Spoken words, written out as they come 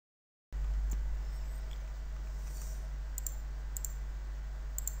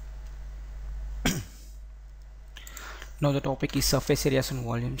Now the topic is surface areas and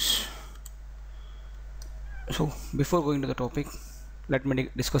volumes. So before going to the topic, let me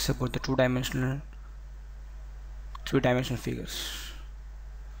discuss about the two-dimensional, three-dimensional figures.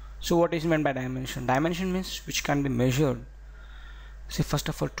 So what is meant by dimension? Dimension means which can be measured. Say first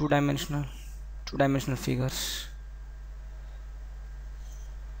of all two-dimensional figures.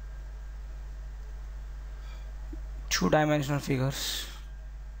 Two-dimensional figures.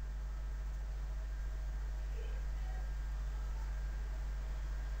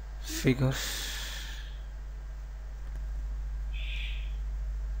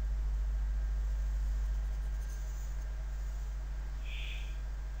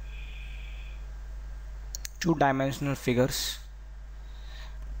 Two-dimensional figures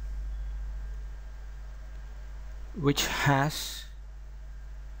which has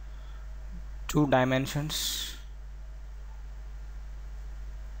two dimensions.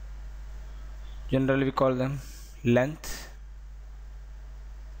 Generally we call them length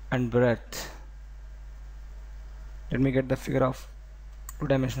and breadth. Let me get the figure of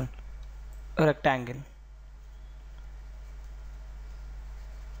two-dimensional. A rectangle.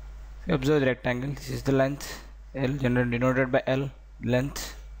 Observe the rectangle. This is the length L, generally denoted by L,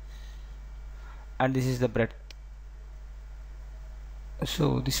 length, and this is the breadth.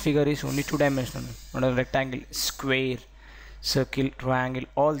 So this figure is only two-dimensional. Not a rectangle, square, circle, triangle,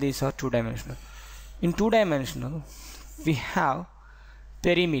 all these are two-dimensional. In two-dimensional we have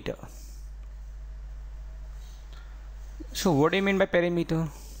perimeter. So what do you mean by perimeter?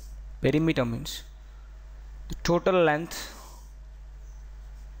 Perimeter means the total length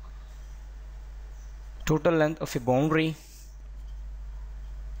of a boundary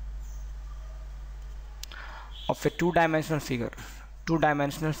of a two-dimensional figure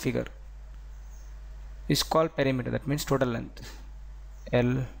is called perimeter. That means total length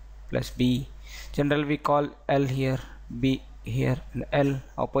L plus B. Generally we call L here, B here, and L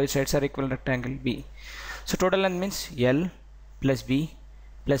opposite sides are equal rectangle B. So total length means L plus B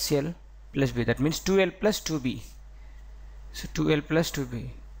plus L plus B. That means 2L plus 2B. So 2L plus 2B.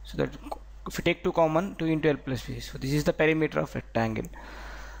 So that if you take 2 common, 2 into L plus B. So this is the perimeter of rectangle.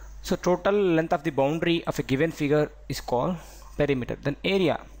 So total length of the boundary of a given figure is called perimeter. Then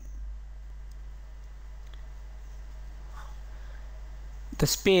area. The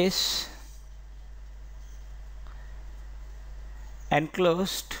space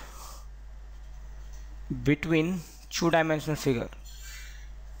enclosed between two-dimensional figure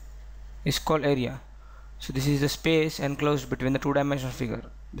is called area. So this is the space enclosed between the two-dimensional figure.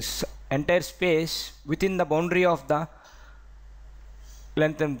 This entire space within the boundary of the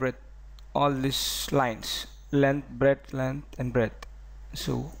length and breadth, all these lines, length, breadth, and breadth.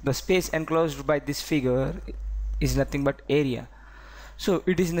 So the space enclosed by this figure is nothing but area. So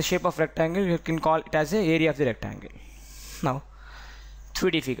it is in the shape of rectangle. You can call it as the area of the rectangle. Now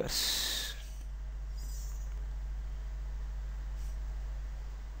 3D figures.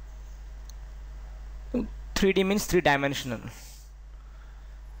 So 3D means three-dimensional.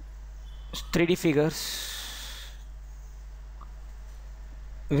 3D figures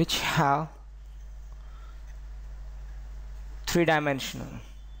which have three-dimensional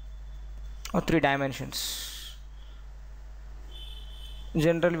or three dimensions.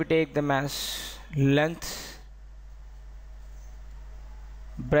 Generally we take them as length,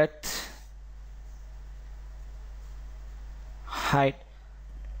 breadth, height.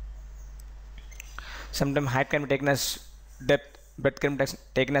 Sometimes height can be taken as depth, breadth can be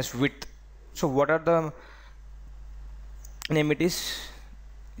taken as width. So what are the name it is?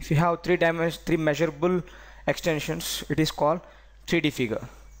 If you have three measurable extensions, it is called 3D figure.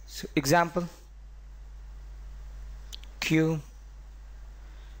 So example, cube,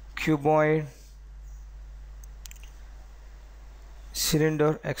 cuboid,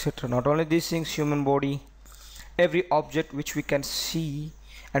 cylinder, etc. Not only these things, human body, every object which we can see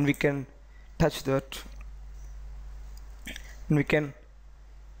and we can touch that, and we can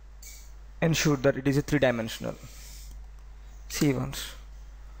ensure that it is a three-dimensional. See once.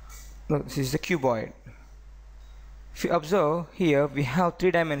 No, this is the cuboid. If you observe here, we have three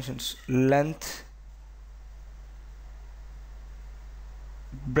dimensions: length,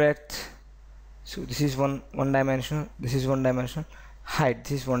 breadth. So this is one dimensional. This is one dimensional. Height.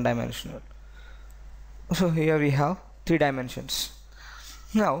 This is one dimensional. So here we have three dimensions.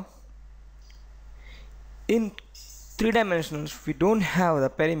 Now, in three dimensionals, we don't have the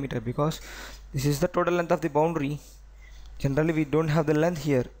perimeter because this is the total length of the boundary. Generally we don't have the length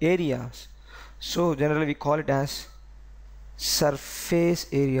here, areas. So generally we call it as surface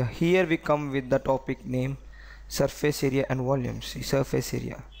area. Here we come with the topic name surface area and volume. See, surface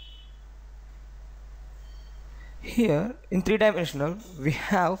area. Here in three-dimensional we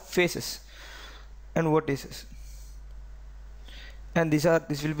have faces and vertices, and this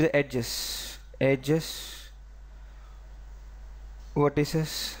will be the edges,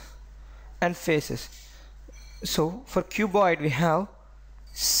 vertices and faces. So for cuboid we have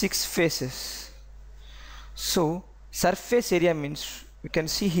 6 faces. So surface area means we can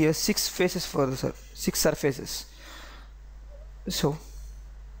see here 6 faces for the 6 surfaces. So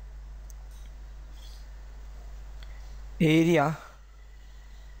area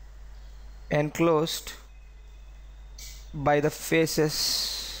enclosed by the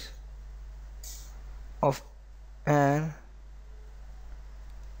faces of an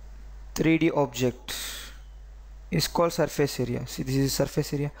 3D object is called surface area. See, this is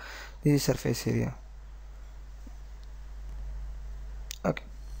surface area, this is surface area. Okay,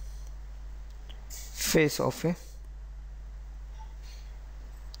 face of a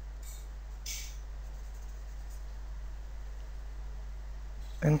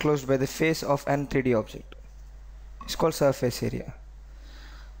enclosed by the face of an 3D object is called surface area.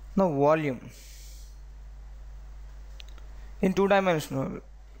 Now volume. In two-dimensional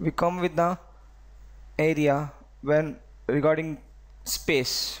we come with the area when regarding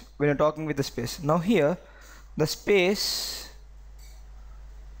space, when you're talking with the space. Now here the space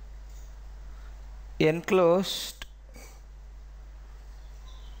enclosed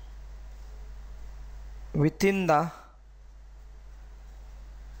within the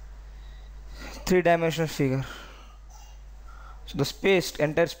three-dimensional figure. So the space,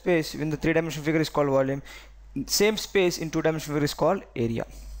 entire space in the three-dimensional figure is called volume. Same space in two-dimensional figure is called area.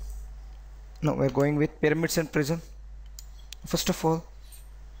 Now we're going with pyramids and prism. First of all,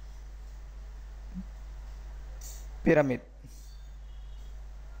 pyramid.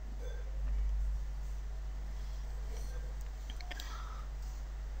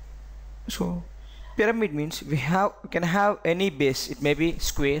 So pyramid means we can have any base. It may be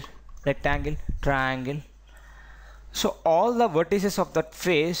square, rectangle, triangle. So all the vertices of that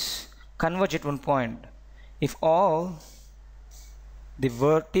face converge at one point. If all the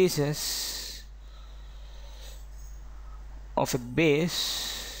vertices of a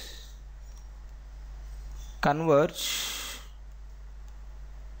base converge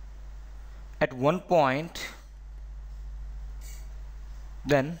at one point,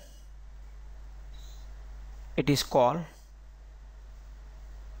 then it is called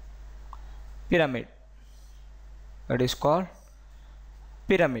pyramid. It is called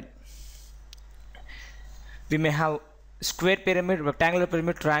pyramid. We may have square pyramid, rectangular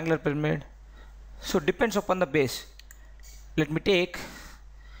pyramid, triangular pyramid. So depends upon the base. Let me take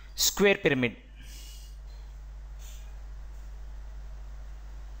square pyramid.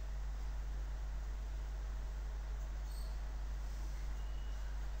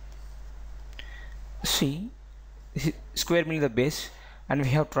 See, square means the base, and we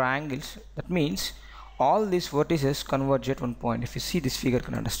have triangles. That means all these vertices converge at one point. If you see this figure, you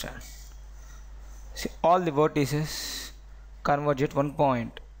can understand. See, all the vertices converge at one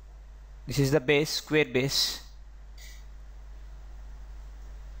point. This is the base, square base,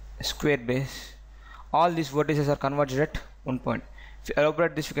 square base. All these vertices are converged at one point. If you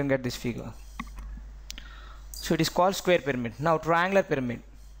elaborate this, you can get this figure. So it is called square pyramid. Now triangular pyramid.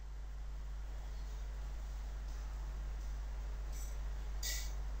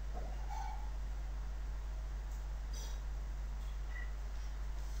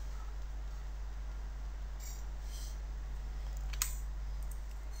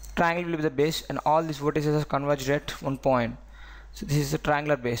 Triangle will be the base, and all these vertices are converged at one point. So this is the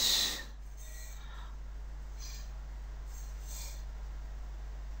triangular base.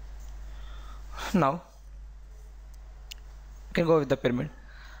 Now you can go with the pyramid.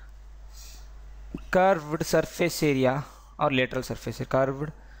 Curved surface area or lateral surface area.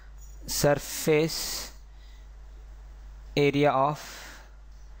 Curved surface area of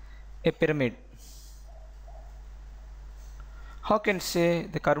a pyramid. How can say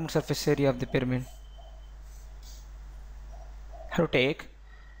the curved surface area of the pyramid? How to take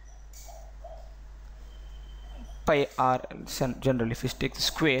pi r. Generally, if you take the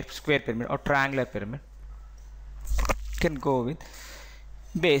square pyramid or triangular pyramid, you can go with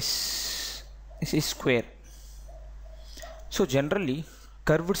base. This is square. So generally,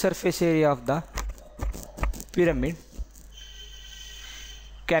 curved surface area of the pyramid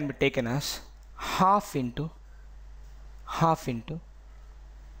can be taken as half into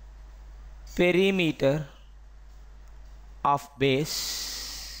perimeter of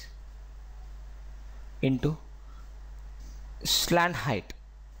base into slant height.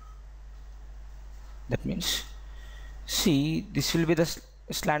 That means, see, this will be the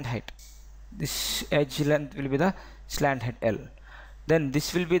slant height. this edge length will be the slant height L. Then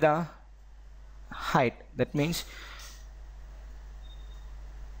this will be the height. That means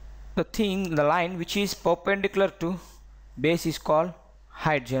the line which is perpendicular to base is called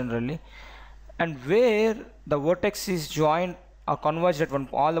height generally, and where the vertex is joined or converged at one,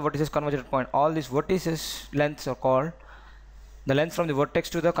 all the vertices converge at point, all these vertices lengths are called, the length from the vertex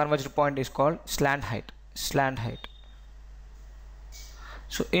to the converged point is called slant height.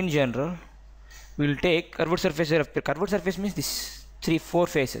 So in general we will take curved surface area of curved surface means this 4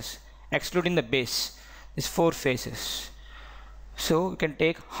 faces excluding the base, these 4 faces. So we can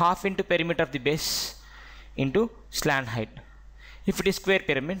take half into perimeter of the base into slant height. If it is square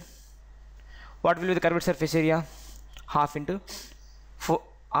pyramid, what will be the curved surface area? Half into 4,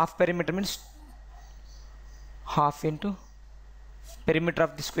 half perimeter means half into perimeter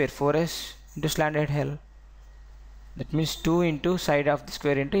of the square, 4s into slant height L. That means 2 into side of the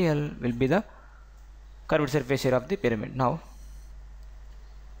square into L will be the curved surface area of the pyramid. Now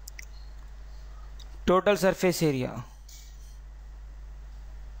total surface area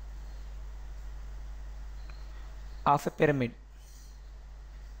of a pyramid.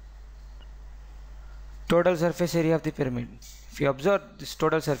 Total surface area of the pyramid. If you observe this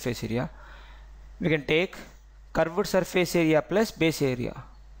total surface area, we can take curved surface area plus base area.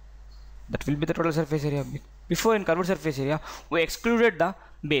 That will be the total surface area. Before, in curved surface area we excluded the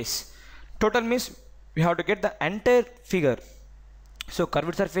base. Total means we have to get the entire figure. So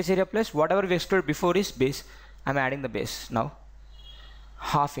curved surface area plus whatever we excluded before is base. I am adding the base now.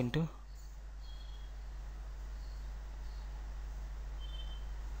 Half into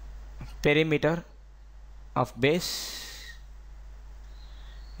perimeter of base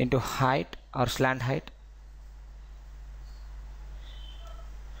into height or slant height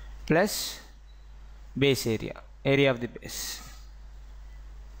plus base area of the base.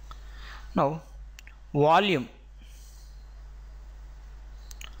 Now volume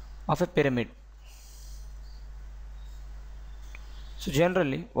of a pyramid. So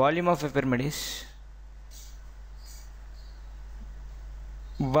generally volume of a pyramid is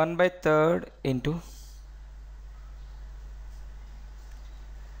 1/3 into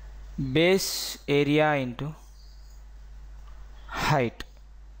base area into height.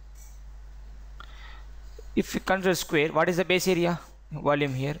 If we consider square, what is the base area?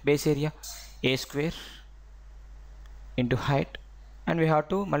 Volume here, base area a square into height, and we have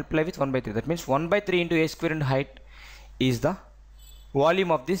to multiply with 1/3. That means 1/3 into a square into height is the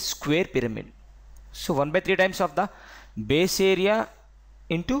volume of this square pyramid. So 1/3 times of the base area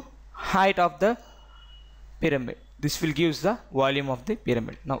into height of the pyramid. This will give the volume of the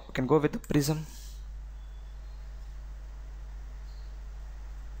pyramid. Now we can go with the prism.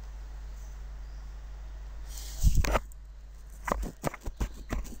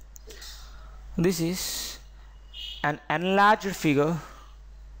 This is an enlarged figure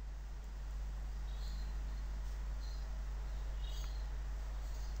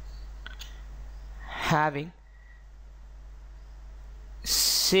having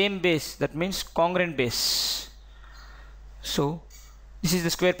same base, that means congruent base. So this is the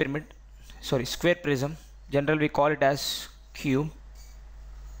square pyramid, square prism. Generally we call it as cube.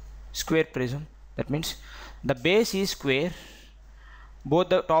 Square prism, that means the base is square, both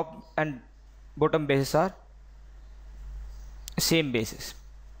the top and bottom bases are same bases,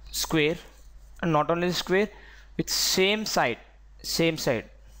 square, and not only square, with same side.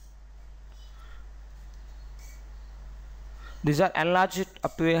 These are enlarged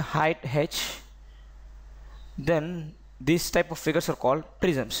up to a height h. Then these type of figures are called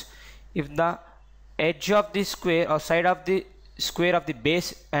prisms. If the edge of the square or side of the square of the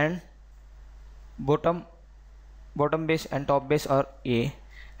base and bottom base and top base are a,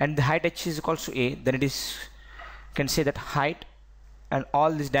 and the height h is equal to a, then it is, you can say that height and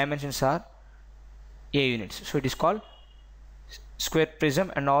all these dimensions are a units. So it is called square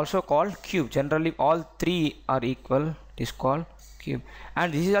prism and also called cube. Generally all three are equal, it is called cube.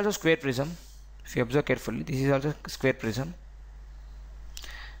 And this is also square prism. If you observe carefully, this is also square prism.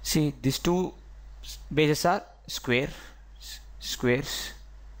 See, these two bases are squares,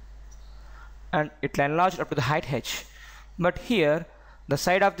 and it enlarged up to the height h. But here the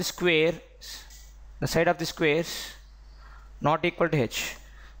side of the squares not equal to h.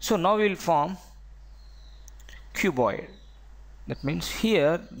 So now we will form cuboid. That means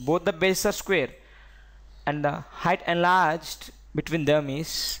here both the bases are square and the height enlarged between them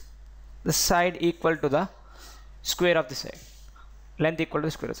is the side equal to the square of the side, length equal to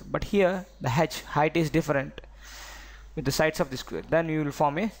the square of the side. But here the height is different with the sides of the square, then you will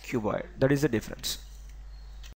form a cuboid. That is the difference.